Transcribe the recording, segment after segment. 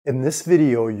In this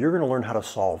video, you're going to learn how to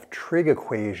solve trig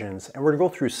equations, and we're going to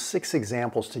go through 6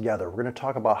 examples together. We're going to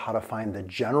talk about how to find the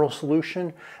general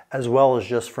solution as well as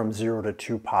just from 0 to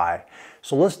 2 pi.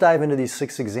 So let's dive into these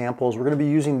 6 examples. We're going to be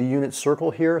using the unit circle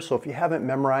here, so if you haven't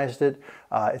memorized it,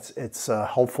 it's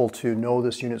helpful to know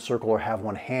this unit circle or have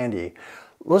one handy.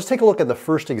 Let's take a look at the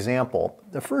first example.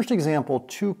 The first example,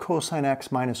 2 cosine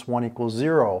x minus 1 equals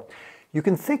 0. You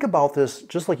can think about this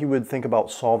just like you would think about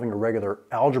solving a regular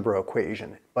algebra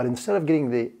equation, but instead of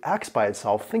getting the x by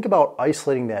itself, think about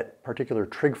isolating that particular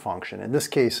trig function, in this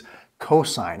case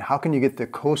cosine. How can you get the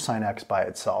cosine x by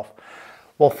itself?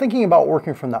 Well, thinking about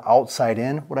working from the outside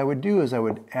in, what I would do is I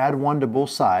would add 1 to both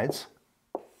sides.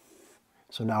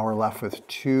 So now we're left with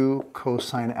 2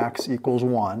 cosine x equals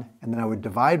 1, and then I would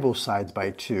divide both sides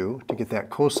by 2 to get that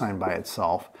cosine by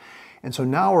itself. And so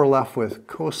now we're left with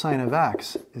cosine of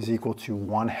x is equal to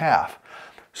 1/2.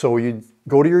 So you'd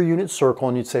go to your unit circle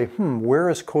and you'd say, where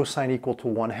is cosine equal to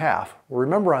 1/2? Well,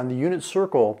 remember on the unit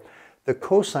circle, the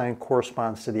cosine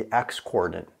corresponds to the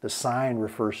x-coordinate. The sine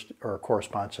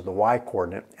corresponds to the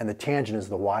y-coordinate, and the tangent is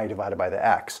the y divided by the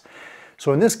x.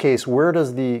 So in this case, where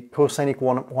does the cosine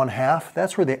equal 1/2?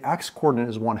 That's where the x-coordinate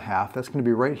is 1/2. That's going to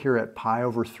be right here at pi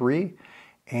over 3.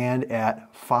 And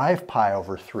at 5 pi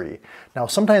over 3. Now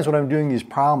sometimes when I'm doing these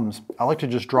problems, I like to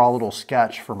just draw a little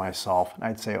sketch for myself. And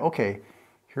I'd say, okay,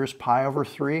 here's pi over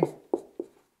 3,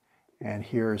 and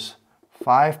here's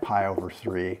 5 pi over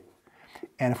 3.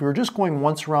 And if we were just going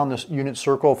once around this unit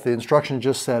circle, if the instruction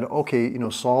just said, okay,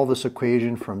 solve this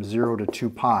equation from 0 to 2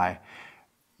 pi,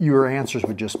 your answers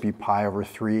would just be pi over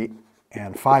 3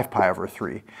 and 5 pi over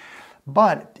 3.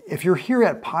 But if you're here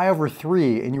at pi over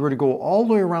 3 and you were to go all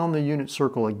the way around the unit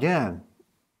circle again,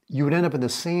 you would end up in the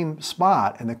same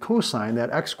spot, and the cosine,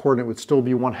 that x-coordinate, would still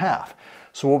be 1/2.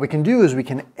 So what we can do is we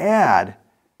can add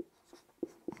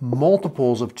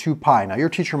multiples of 2 pi. Now your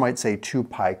teacher might say 2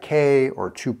 pi k or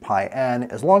 2 pi n.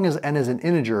 As long as n is an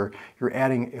integer, you're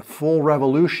adding a full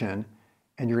revolution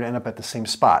and you're going to end up at the same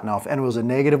spot. Now if n was a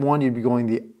 -1, you'd be going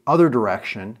the other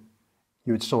direction.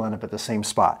 You would still end up at the same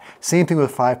spot. Same thing with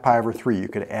 5 pi over 3. You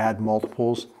could add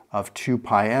multiples of 2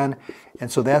 pi n, and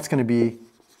so that's going to be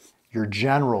your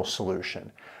general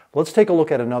solution. Let's take a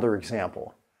look at another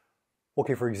example.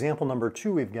 Okay, for example number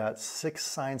 2, we've got 6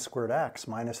 sine squared x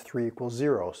minus 3 equals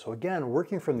 0. So again,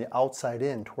 working from the outside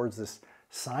in towards this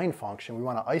sine function, we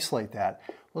want to isolate that.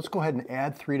 Let's go ahead and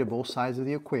add 3 to both sides of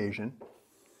the equation.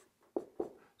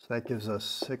 So that gives us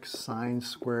 6 sine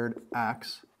squared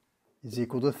x is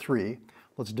equal to 3.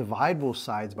 Let's divide both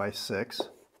sides by 6.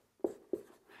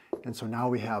 And so now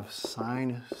we have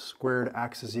sine squared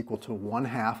x is equal to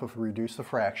 1/2 if we reduce the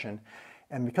fraction.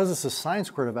 And because this is sine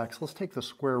squared of x, let's take the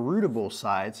square root of both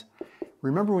sides.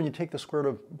 Remember, when you take the square root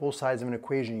of both sides of an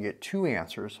equation, you get 2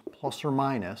 answers, plus or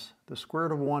minus. The square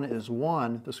root of 1 is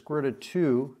 1. The square root of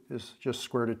 2 is just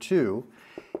square root of 2.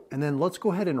 And then let's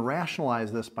go ahead and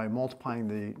rationalize this by multiplying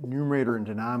the numerator and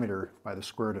denominator by the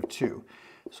square root of 2.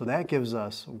 So that gives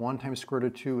us 1 times square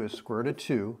root of 2 is square root of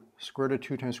 2. Square root of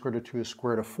 2 times square root of 2 is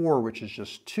square root of 4, which is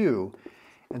just 2.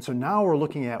 And so now we're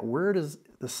looking at where does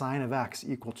the sine of x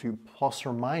equal to plus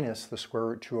or minus the square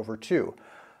root 2 over 2.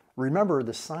 Remember,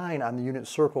 the sign on the unit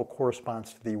circle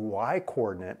corresponds to the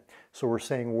y-coordinate. So we're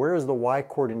saying, where is the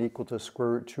y-coordinate equal to square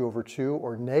root 2 over 2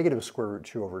 or negative square root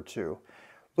 2 over 2?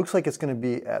 Looks like it's going to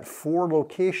be at 4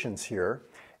 locations here.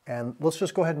 And let's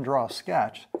just go ahead and draw a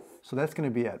sketch. So that's going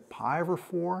to be at pi over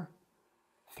 4,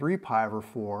 3 pi over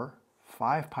 4,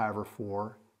 5 pi over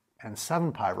 4, and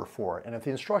 7 pi over 4. And if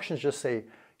the instructions just say,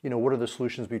 what are the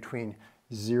solutions between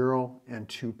 0 and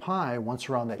 2 pi once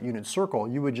around that unit circle,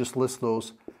 you would just list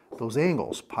those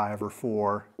angles, pi over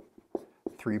 4,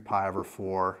 3 pi over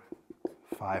 4,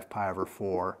 5 pi over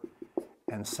 4,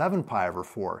 and 7 pi over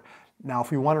 4. Now,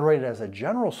 if we want to write it as a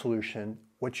general solution,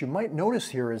 what you might notice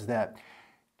here is that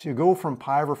to go from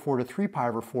pi over 4 to 3 pi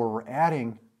over 4, we're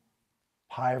adding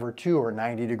pi over 2, or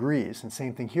 90 degrees. And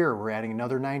same thing here, we're adding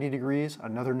another 90 degrees,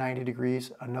 another 90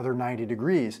 degrees, another 90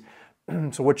 degrees.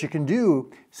 So what you can do,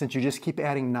 since you just keep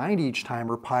adding 90 each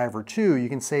time, or pi over 2, you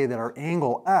can say that our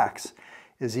angle x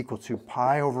is equal to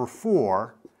pi over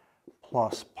 4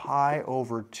 plus pi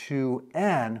over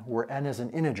 2n, where n is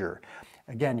an integer.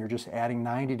 Again, you're just adding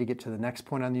 90 to get to the next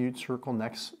point on the unit circle,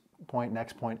 next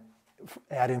point,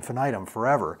 ad infinitum,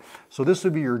 forever. So this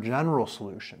would be your general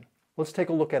solution. Let's take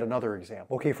a look at another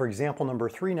example. Okay, for example number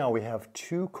 3 now, we have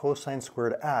 2 cosine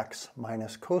squared x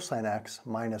minus cosine x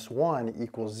minus 1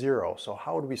 equals 0. So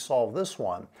how would we solve this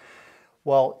one?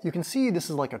 Well, you can see this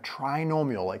is like a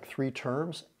trinomial, like 3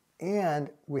 terms,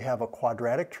 and we have a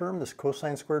quadratic term, this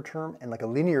cosine squared term, and like a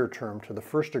linear term to the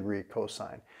first degree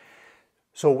cosine.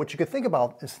 So what you could think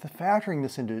about is factoring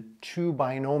this into two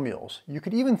binomials. You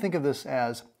could even think of this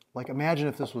as, like, imagine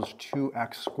if this was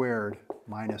 2x squared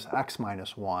minus x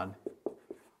minus 1.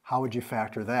 How would you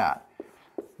factor that?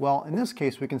 Well, in this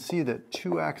case, we can see that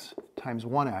 2x times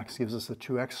 1x gives us a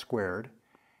 2x squared,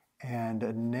 and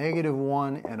a negative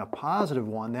 1 and a positive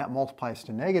 1, that multiplies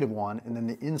to negative 1, and then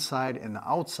the inside and the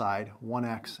outside,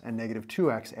 1x and negative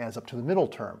 2x, adds up to the middle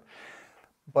term.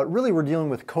 But really we're dealing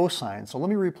with cosine, so let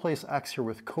me replace x here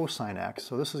with cosine x.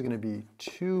 So this is going to be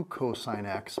 2 cosine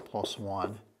x plus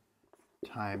 1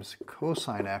 times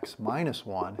cosine x minus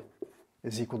 1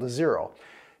 is equal to 0.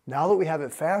 Now that we have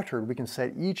it factored, we can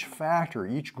set each factor,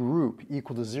 each group,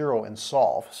 equal to 0 and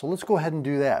solve. So let's go ahead and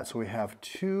do that. So we have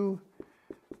 2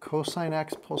 cosine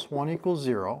x plus 1 equals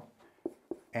 0,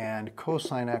 and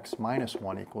cosine x minus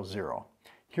 1 equals 0.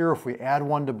 Here, if we add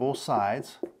 1 to both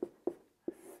sides,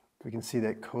 we can see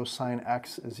that cosine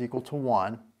x is equal to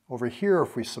 1. Over here,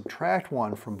 if we subtract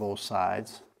 1 from both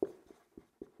sides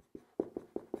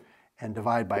and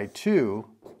divide by 2,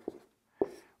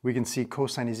 we can see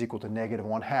cosine is equal to negative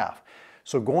 1/2.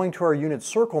 So going to our unit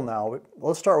circle now,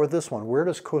 let's start with this one. Where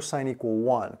does cosine equal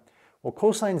 1? Well,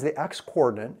 cosine is the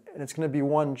x-coordinate, and it's going to be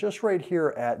 1 just right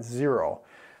here at 0.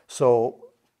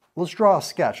 So let's draw a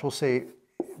sketch. We'll say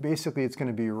basically it's going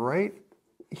to be right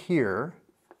here,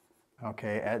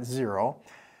 okay, at 0.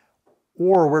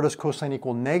 Or where does cosine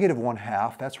equal negative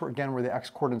 1/2? That's where, again, where the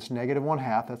x-coordinate's negative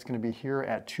 1/2. That's going to be here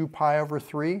at 2 pi over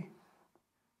 3.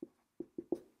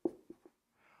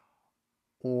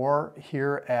 Or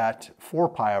here at 4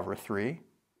 pi over 3.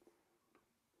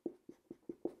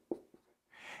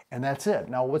 And that's it.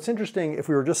 Now what's interesting, if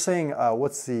we were just saying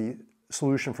what's the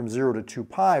solution from 0 to 2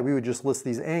 pi, we would just list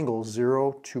these angles,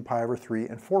 0, 2 pi over 3,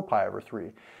 and 4 pi over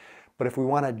 3. But if we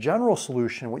want a general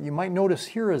solution, what you might notice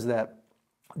here is that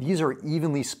these are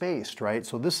evenly spaced, right?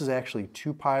 So this is actually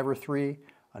 2 pi over 3,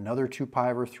 another 2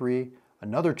 pi over 3,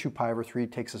 another 2 pi over 3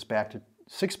 takes us back to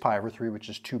 6 pi over 3, which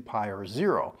is 2 pi or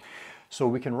 0. So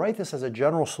we can write this as a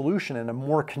general solution in a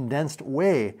more condensed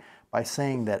way by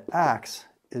saying that x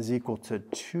is equal to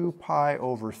 2 pi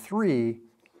over 3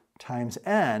 times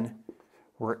n,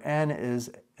 where n is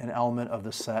an element of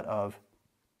the set of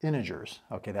integers.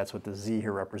 Okay, that's what the z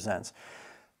here represents.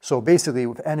 So basically,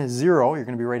 if n is 0, you're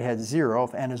going to be right at 0.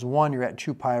 If n is 1, you're at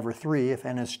 2 pi over 3. If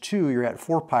n is 2, you're at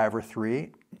 4 pi over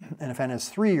 3. And if n is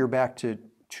 3, you're back to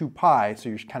 2 pi, so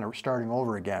you're kind of starting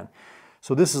over again.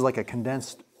 So this is like a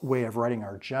condensed way of writing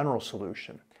our general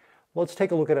solution. Let's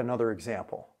take a look at another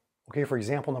example. Okay, for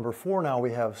example number 4 now,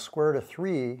 we have square root of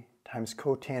 3 times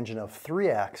cotangent of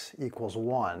 3x equals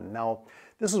 1. Now,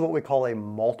 this is what we call a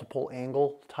multiple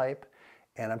angle type,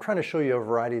 and I'm trying to show you a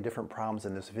variety of different problems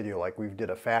in this video. Like we did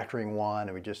a factoring one,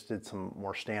 and we just did some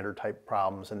more standard type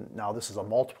problems, and now this is a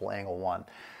multiple angle one.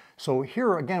 So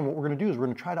here again, what we're going to do is we're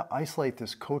going to try to isolate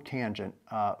this cotangent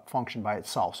function by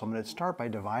itself. So I'm going to start by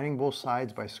dividing both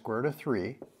sides by square root of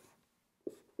 3.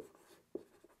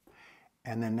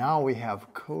 And then now we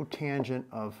have cotangent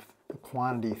of the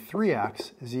quantity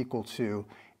 3x is equal to,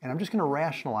 and I'm just going to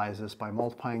rationalize this by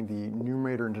multiplying the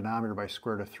numerator and denominator by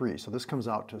square root of 3. So this comes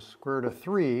out to square root of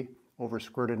 3 over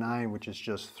square root of 9, which is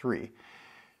just 3.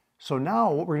 So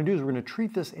now what we're going to do is we're going to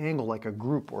treat this angle like a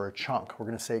group or a chunk. We're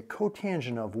going to say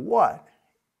cotangent of what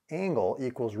angle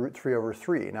equals root 3 over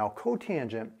 3. Now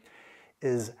cotangent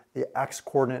is the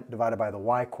x-coordinate divided by the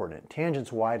y-coordinate.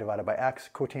 Tangent's y divided by x,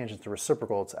 cotangent's the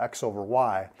reciprocal, it's x over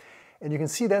y. And you can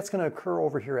see that's going to occur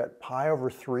over here at pi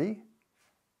over 3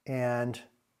 and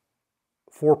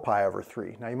 4 pi over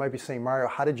 3. Now you might be saying, Mario,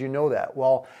 how did you know that?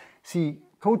 Well, see,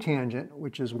 cotangent,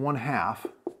 which is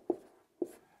 1/2,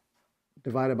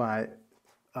 divided by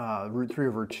root 3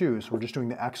 over 2, so we're just doing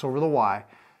the x over the y.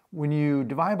 When you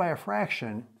divide by a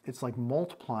fraction, it's like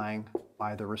multiplying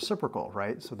by the reciprocal,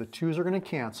 right? So the 2's are going to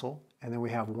cancel, and then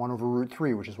we have 1 over root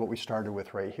 3, which is what we started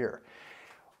with right here.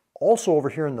 Also over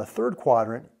here in the third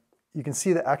quadrant, you can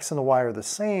see the x and the y are the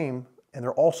same, and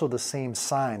they're also the same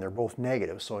sign. They're both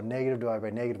negative. So a negative divided by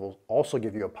negative will also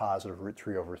give you a positive root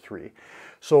 3 over 3.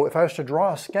 So if I was to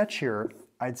draw a sketch here,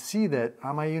 I'd see that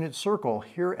on my unit circle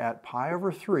here at pi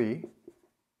over 3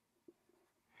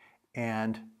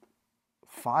 and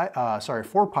 4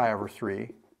 pi over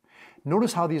 3,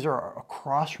 notice how these are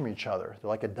across from each other. They're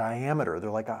like a diameter. They're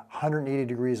like 180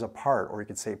 degrees apart, or you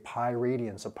could say pi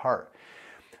radians apart.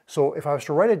 So if I was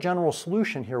to write a general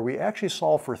solution here, we actually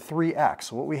solve for 3x.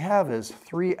 So what we have is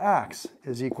 3x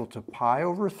is equal to pi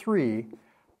over 3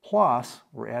 plus,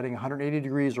 we're adding 180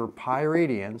 degrees or pi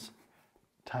radians,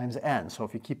 times n. So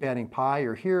if you keep adding pi,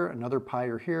 you're here, another pi,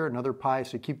 you're here, another pi,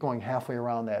 so you keep going halfway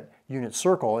around that unit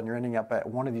circle, and you're ending up at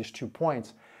one of these 2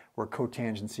 points where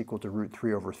cotangent's equal to root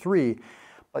 3 over 3.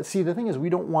 But see, the thing is we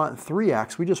don't want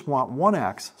 3x, we just want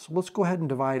 1x. So let's go ahead and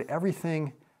divide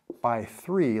everything by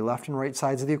 3, left and right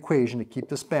sides of the equation to keep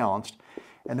this balanced.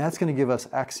 And that's going to give us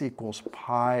x equals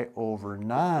pi over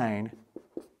 9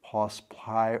 plus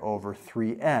pi over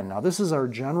 3n. Now this is our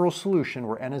general solution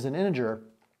where n is an integer,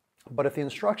 but if the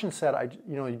instruction said,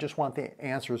 you just want the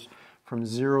answers from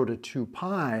 0 to 2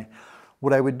 pi,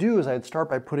 what I would do is I'd start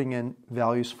by putting in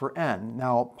values for n.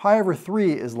 Now pi over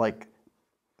 3 is like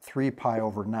 3 pi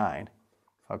over 9,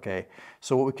 okay?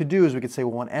 So what we could do is we could say,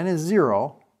 well, when n is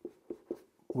 0,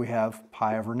 we have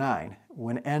pi over 9.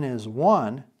 When n is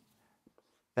 1,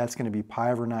 that's going to be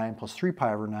pi over 9 plus 3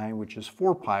 pi over 9, which is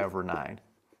 4 pi over 9.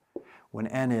 When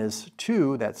n is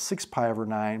 2, that's 6 pi over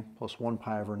 9 plus 1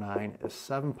 pi over 9 is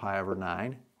 7 pi over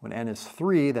 9. When n is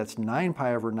 3, that's 9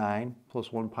 pi over 9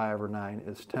 plus 1 pi over 9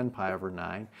 is 10 pi over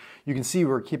 9. You can see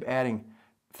we keep adding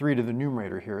 3 to the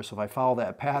numerator here. So if I follow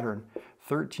that pattern,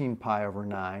 13 pi over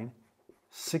 9,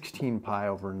 16 pi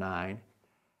over 9,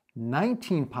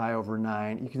 19 pi over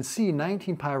 9. You can see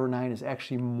 19 pi over 9 is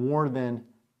actually more than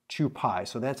 2 pi.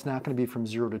 So that's not going to be from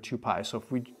 0 to 2 pi. So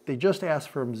if they just ask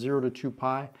from 0 to 2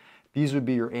 pi, these would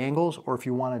be your angles, or if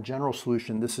you want a general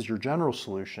solution, this is your general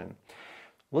solution.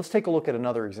 Let's take a look at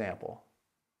another example.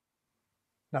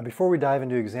 Now before we dive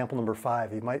into example number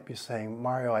 5, you might be saying,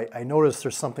 Mario, I noticed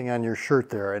there's something on your shirt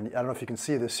there, and I don't know if you can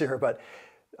see this here, but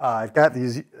I've got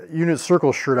these unit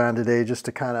circle shirt on today just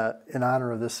to kind of in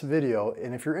honor of this video.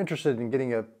 And if you're interested in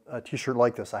getting a t-shirt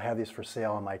like this, I have these for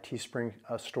sale on my Teespring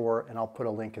store, and I'll put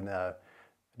a link in the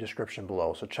description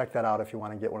below. So check that out if you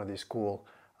want to get one of these cool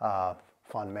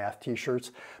fun math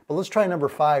t-shirts. But let's try number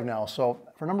 5 now. So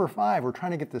for number 5, we're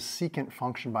trying to get the secant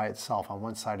function by itself on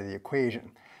one side of the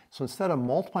equation. So instead of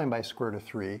multiplying by square root of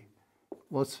 3,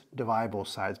 let's divide both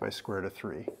sides by square root of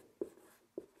 3.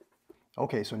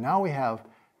 Okay, so now we have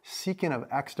secant of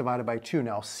x divided by 2.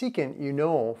 Now secant, you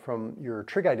know from your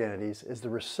trig identities, is the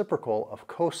reciprocal of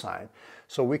cosine.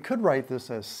 So we could write this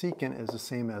as secant is the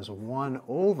same as 1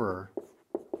 over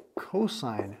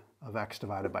cosine of x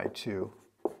divided by 2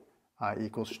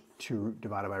 equals 2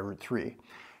 divided by root 3.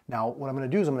 Now what I'm going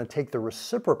to do is I'm going to take the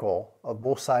reciprocal of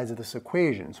both sides of this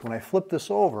equation. So when I flip this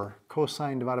over,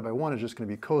 cosine divided by 1 is just going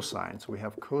to be cosine. So we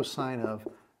have cosine of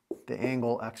the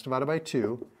angle x divided by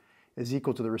 2 is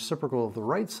equal to the reciprocal of the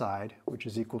right side, which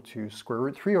is equal to square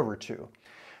root 3 over 2.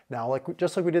 Now,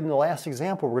 just like we did in the last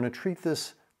example, we're going to treat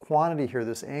this quantity here,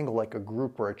 this angle, like a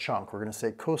group or a chunk. We're going to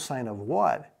say cosine of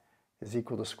what is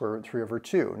equal to square root 3 over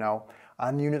 2. Now,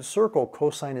 on the unit circle,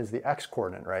 cosine is the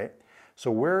x-coordinate, right? So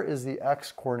where is the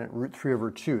x-coordinate root 3 over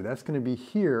 2? That's going to be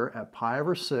here at pi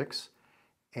over 6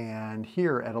 and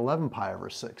here at 11 pi over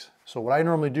 6. So what I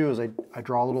normally do is I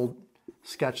draw a little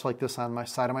sketch like this on my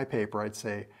side of my paper. I'd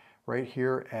say right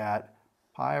here at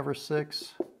pi over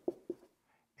 6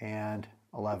 and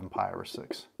 11 pi over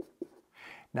 6.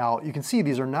 Now you can see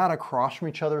these are not across from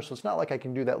each other, so it's not like I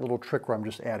can do that little trick where I'm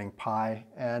just adding pi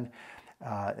and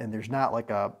there's not like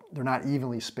they're not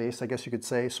evenly spaced, I guess you could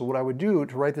say. So what I would do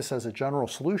to write this as a general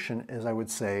solution is I would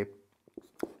say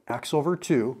x over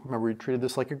 2, remember we treated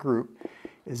this like a group,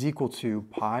 is equal to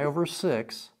pi over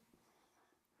 6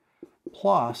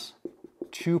 plus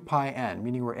 2 pi n,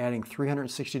 meaning we're adding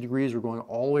 360 degrees. We're going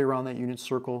all the way around that unit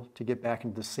circle to get back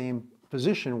into the same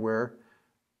position where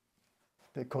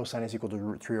the cosine is equal to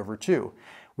root 3 over 2.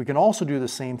 We can also do the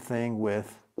same thing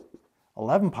with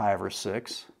 11 pi over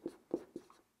 6.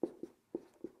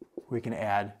 We can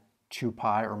add 2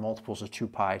 pi or multiples of 2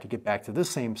 pi to get back to this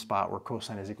same spot where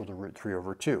cosine is equal to root 3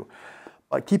 over 2.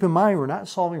 But keep in mind, we're not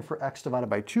solving for x divided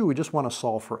by 2. We just want to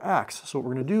solve for x. So what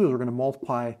we're going to do is we're going to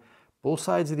multiply both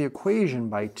sides of the equation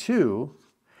by 2,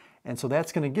 and so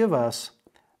that's going to give us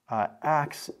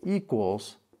x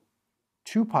equals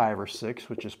 2 pi over 6,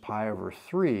 which is pi over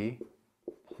 3,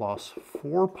 plus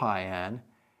 4 pi n,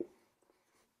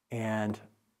 and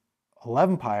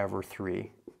 11 pi over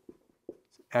 3,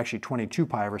 actually 22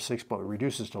 pi over 6, but it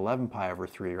reduces to 11 pi over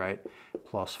 3, right,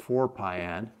 plus 4 pi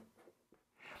n.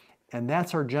 And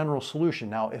that's our general solution.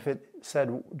 Now, if it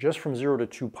said just from 0 to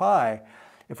 2 pi,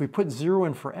 if we put 0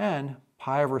 in for n,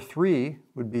 pi over 3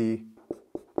 would be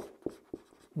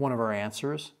one of our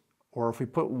answers. Or if we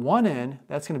put 1 in,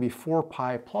 that's going to be 4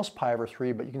 pi plus pi over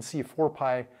 3, but you can see 4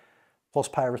 pi plus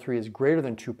pi over 3 is greater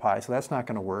than 2 pi, so that's not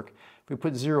going to work. If we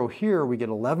put 0 here, we get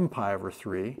 11 pi over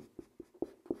 3.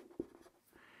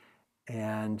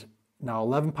 And now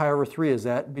 11 pi over 3, is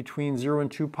that between 0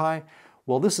 and 2 pi?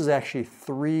 Well, this is actually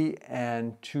 3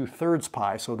 and 2/3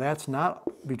 pi, so that's not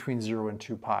between 0 and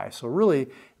 2 pi. So really, in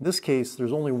this case,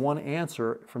 there's only one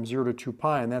answer from 0 to 2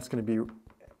 pi, and that's going to be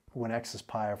when x is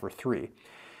pi over 3.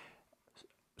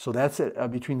 So that's it,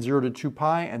 between 0 to 2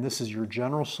 pi, and this is your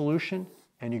general solution,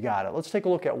 and you got it. Let's take a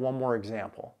look at one more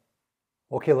example.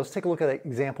 Okay, let's take a look at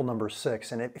example number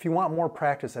 6, and if you want more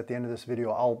practice at the end of this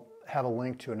video, I'll have a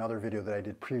link to another video that I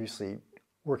did previously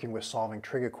working with solving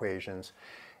trig equations.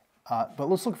 But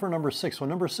let's look for number 6. So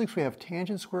number 6, we have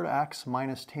tangent squared x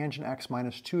minus tangent x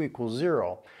minus 2 equals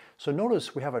 0. So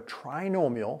notice we have a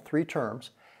trinomial, 3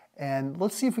 terms, and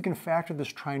let's see if we can factor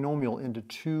this trinomial into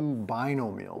 2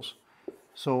 binomials.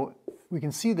 So we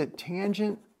can see that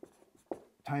tangent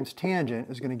times tangent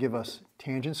is going to give us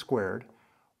tangent squared.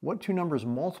 What two numbers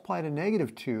multiply to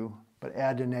 -2 but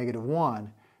add to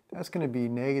 -1? That's going to be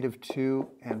 -2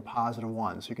 and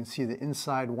 +1. So you can see the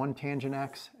inside 1 tangent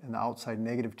x and the outside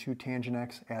 -2 tangent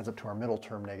x adds up to our middle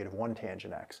term -1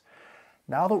 tangent x.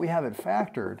 Now that we have it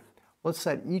factored, let's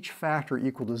set each factor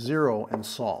equal to 0 and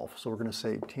solve. So we're going to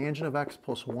say tangent of x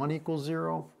plus 1 equals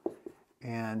 0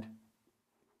 and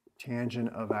tangent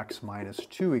of x minus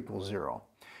 2 equals 0.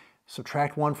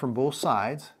 Subtract 1 from both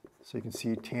sides. So you can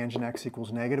see tangent x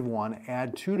equals -1.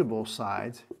 Add 2 to both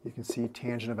sides. You can see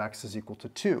tangent of x is equal to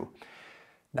 2.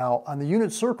 Now on the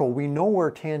unit circle, we know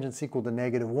where tangent's equal to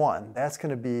 -1. That's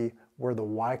going to be where the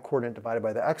y-coordinate divided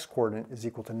by the x-coordinate is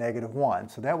equal to -1.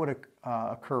 So that would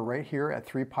occur right here at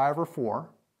 3 pi over 4,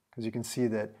 because you can see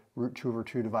that root 2 over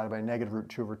 2 divided by negative root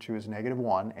 2 over 2 is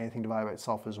 -1. Anything divided by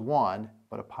itself is 1,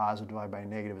 but a positive divided by a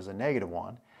negative is a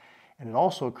 -1. And it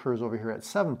also occurs over here at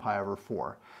 7 pi over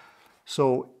 4.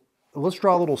 So let's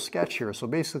draw a little sketch here. So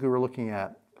basically we're looking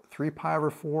at 3 pi over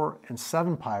 4 and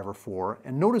 7 pi over 4.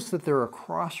 And notice that they're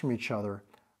across from each other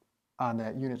on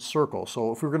that unit circle.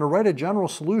 So if we're going to write a general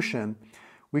solution,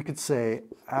 we could say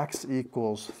x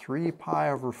equals 3 pi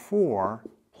over 4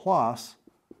 plus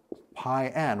pi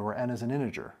n, where n is an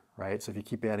integer, right? So if you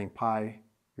keep adding pi,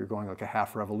 you're going like a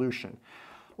half revolution.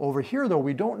 Over here, though,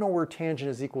 we don't know where tangent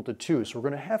is equal to 2. So we're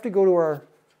going to have to go to our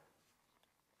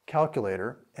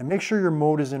calculator and make sure your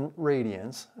mode is in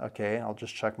radians. Okay, I'll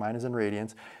just check mine is in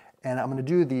radians. And I'm going to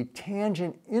do the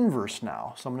tangent inverse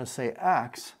now. So I'm going to say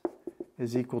x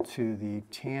is equal to the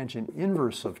tangent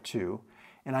inverse of 2.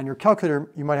 And on your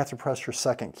calculator, you might have to press your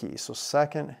second key. So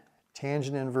second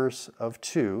tangent inverse of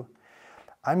 2,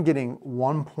 I'm getting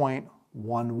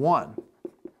 1.11.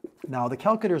 Now the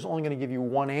calculator is only going to give you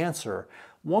one answer.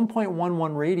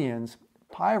 1.11 radians,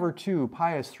 pi over 2,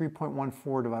 pi is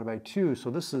 3.14 divided by 2, so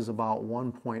this is about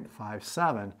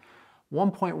 1.57.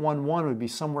 1.11 would be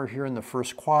somewhere here in the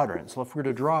first quadrant. So if we were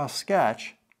to draw a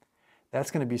sketch, that's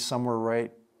going to be somewhere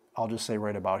right, I'll just say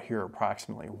right about here,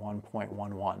 approximately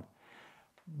 1.11.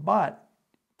 But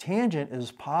tangent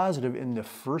is positive in the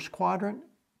first quadrant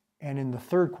and in the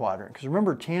third quadrant. Because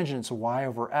remember, tangent is y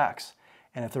over x.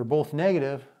 And if they're both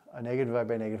negative, a negative divided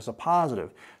by negative is a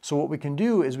positive. So what we can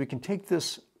do is we can take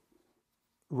this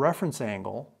reference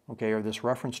angle, okay, or this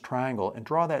reference triangle, and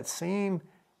draw that same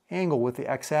angle with the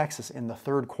x-axis in the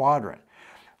third quadrant.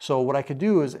 So what I could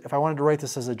do is, if I wanted to write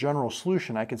this as a general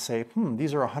solution, I could say,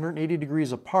 these are 180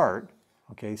 degrees apart.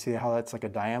 Okay, see how that's like a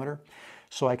diameter?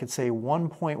 So I could say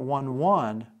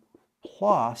 1.11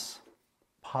 plus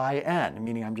pi n,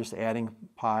 meaning I'm just adding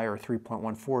pi or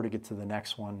 3.14 to get to the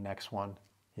next one,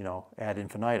 you know, ad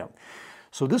infinitum.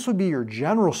 So this would be your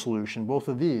general solution, both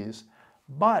of these.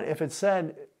 But if it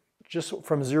said just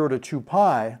from 0 to 2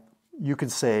 pi, you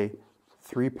could say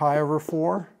 3 pi over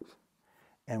 4,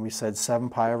 and we said 7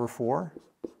 pi over 4.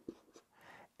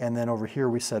 And then over here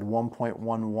we said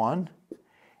 1.11.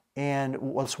 And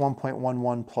what's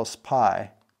 1.11 plus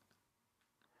pi?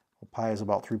 Well, pi is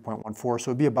about 3.14,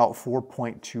 so it would be about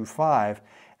 4.25.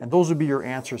 And those would be your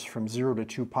answers from 0 to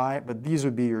 2 pi, but these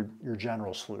would be your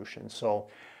general solution. So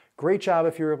great job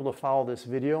if you're able to follow this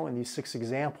video and these 6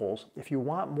 examples. If you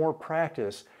want more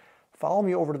practice, follow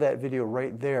me over to that video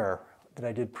right there that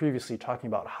I did previously talking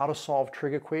about how to solve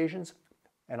trig equations,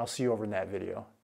 and I'll see you over in that video.